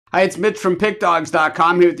Hi, it's Mitch from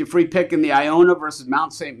Pickdawgz.com here with your free pick in the Iona versus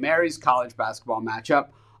Mount St. Mary's college basketball matchup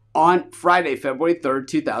on Friday, February 3rd,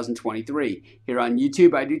 2023. Here on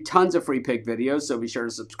YouTube, I do tons of free pick videos, so be sure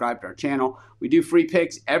to subscribe to our channel. We do free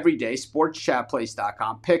picks every day,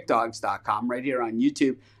 sportschatplace.com, pickdawgz.com, right here on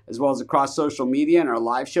YouTube, as well as across social media and our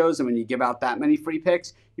live shows. And when you give out that many free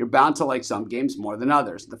picks, you're bound to like some games more than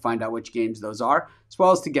others. To find out which games those are, as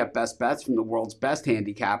well as to get best bets from the world's best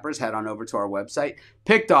handicappers, head on over to our website,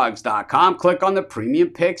 pickdawgz.com. Click on the Premium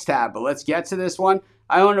Picks tab. But let's get to this one.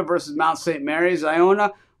 Iona versus Mount St. Mary's.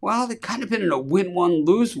 Iona, well, they've kind of been in a win one,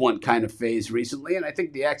 lose one kind of phase recently, and I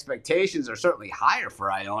think the expectations are certainly higher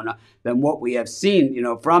for Iona than what we have seen,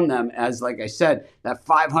 from them. As like I said, that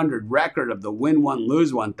 500 record of the win one,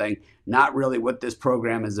 lose one thing, not really what this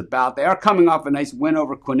program is about. They are coming off a nice win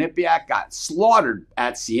over Quinnipiac, got slaughtered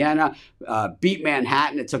at Siena, beat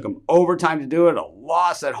Manhattan. It took them overtime to do it. A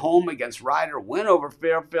loss at home against Ryder, win over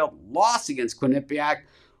Fairfield, loss against Quinnipiac,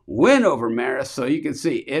 win over Marist. So you can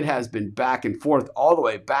see it has been back and forth all the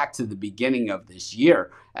way back to the beginning of this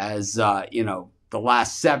year as, the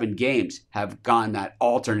last 7 games have gone that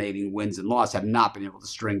alternating wins and loss, have not been able to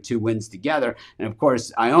string 2 wins together. And of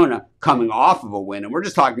course, Iona coming off of a win, and we're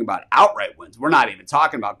just talking about outright wins. We're not even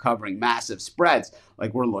talking about covering massive spreads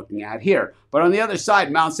like we're looking at here. But on the other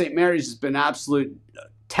side, Mount St. Mary's has been absolute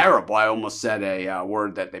terrible. I almost said a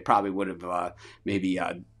word that they probably would have maybe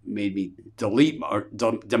made me delete or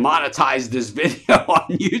demonetize this video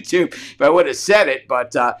on YouTube if I would have said it.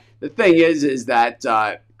 But the thing is that,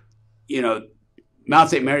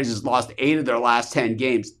 Mount St. Mary's has lost 8 of their last 10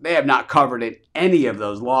 games. They have not covered in any of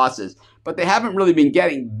those losses, but they haven't really been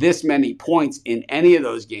getting this many points in any of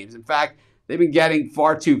those games. In fact, they've been getting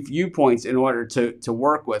far too few points in order to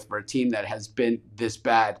work with for a team that has been this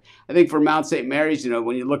bad. I think for Mount St. Mary's,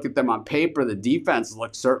 when you look at them on paper, the defense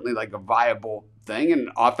looks certainly like a viable thing, and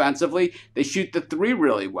offensively they shoot the 3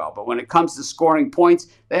 really well, but when it comes to scoring points,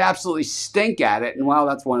 they absolutely stink at it. And well,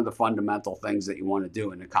 that's one of the fundamental things that you want to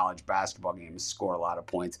do in a college basketball game, is score a lot of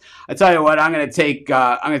points. I tell you what, I'm going to take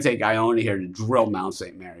Iona here to drill Mount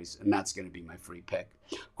St. Mary's, and that's going to be my free pick.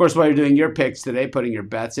 Of course, while you're doing your picks today, putting your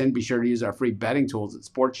bets in, be sure to use our free betting tools at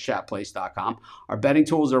sportschatplace.com. Our betting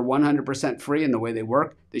tools are 100% free, and the way they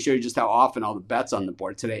work, they show you just how often all the bets on the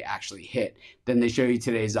board today actually hit. Then they show you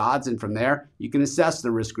today's odds, and from there, you can assess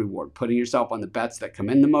the risk-reward, putting yourself on the bets that come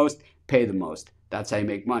in the most, pay the most. That's how you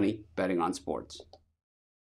make money betting on sports.